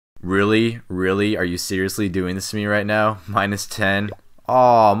Really? Really? Are you seriously doing this to me right now? -10?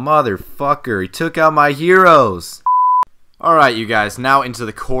 Oh, motherfucker. He took out my heroes. Alright, you guys, now into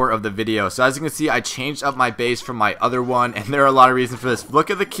the core of the video. So as you can see, I changed up my base from my other one, and there are a lot of reasons for this. Look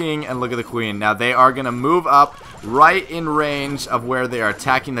at the king and look at the queen. Now, they are going to move up right in range of where they are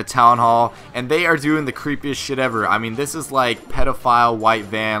attacking the town hall, and they are doing the creepiest shit ever. I mean, this is like pedophile white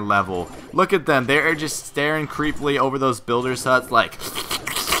van level. Look at them. They are just staring creepily over those builders' huts like,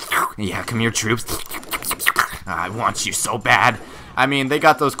 yeah, come here, troops. I want you so bad. I mean, they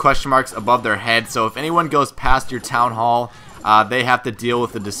got those question marks above their head, so if anyone goes past your town hall, they have to deal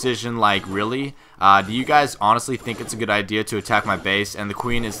with the decision like, really? Do you guys honestly think it's a good idea to attack my base? And the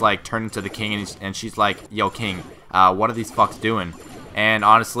queen is like turning to the king and she's like, yo, king, what are these fucks doing? And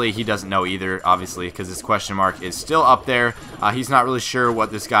honestly, he doesn't know either, obviously, because his question mark is still up there. He's not really sure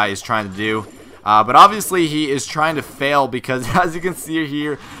what this guy is trying to do. But obviously he is trying to fail because as you can see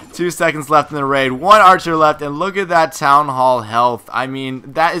here, 2 seconds left in the raid, 1 archer left, and look at that town hall health. I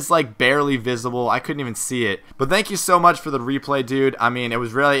mean, that is like barely visible. I couldn't even see it. But thank you so much for the replay, dude. I mean, it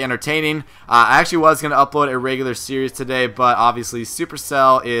was really entertaining. I actually was going to upload a regular series today, but obviously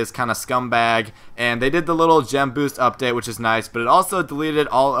Supercell is kind of scumbag, and they did the little gem boost update, which is nice, but it also deleted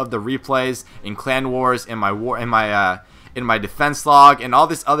all of the replays in Clan Wars, in my defense log, and all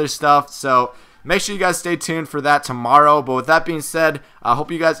this other stuff. So make sure you guys stay tuned for that tomorrow. But with that being said, I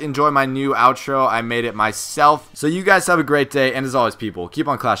hope you guys enjoy my new outro. I made it myself. So you guys have a great day. And as always, people, keep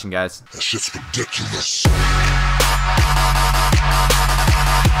on clashing, guys. That shit's ridiculous.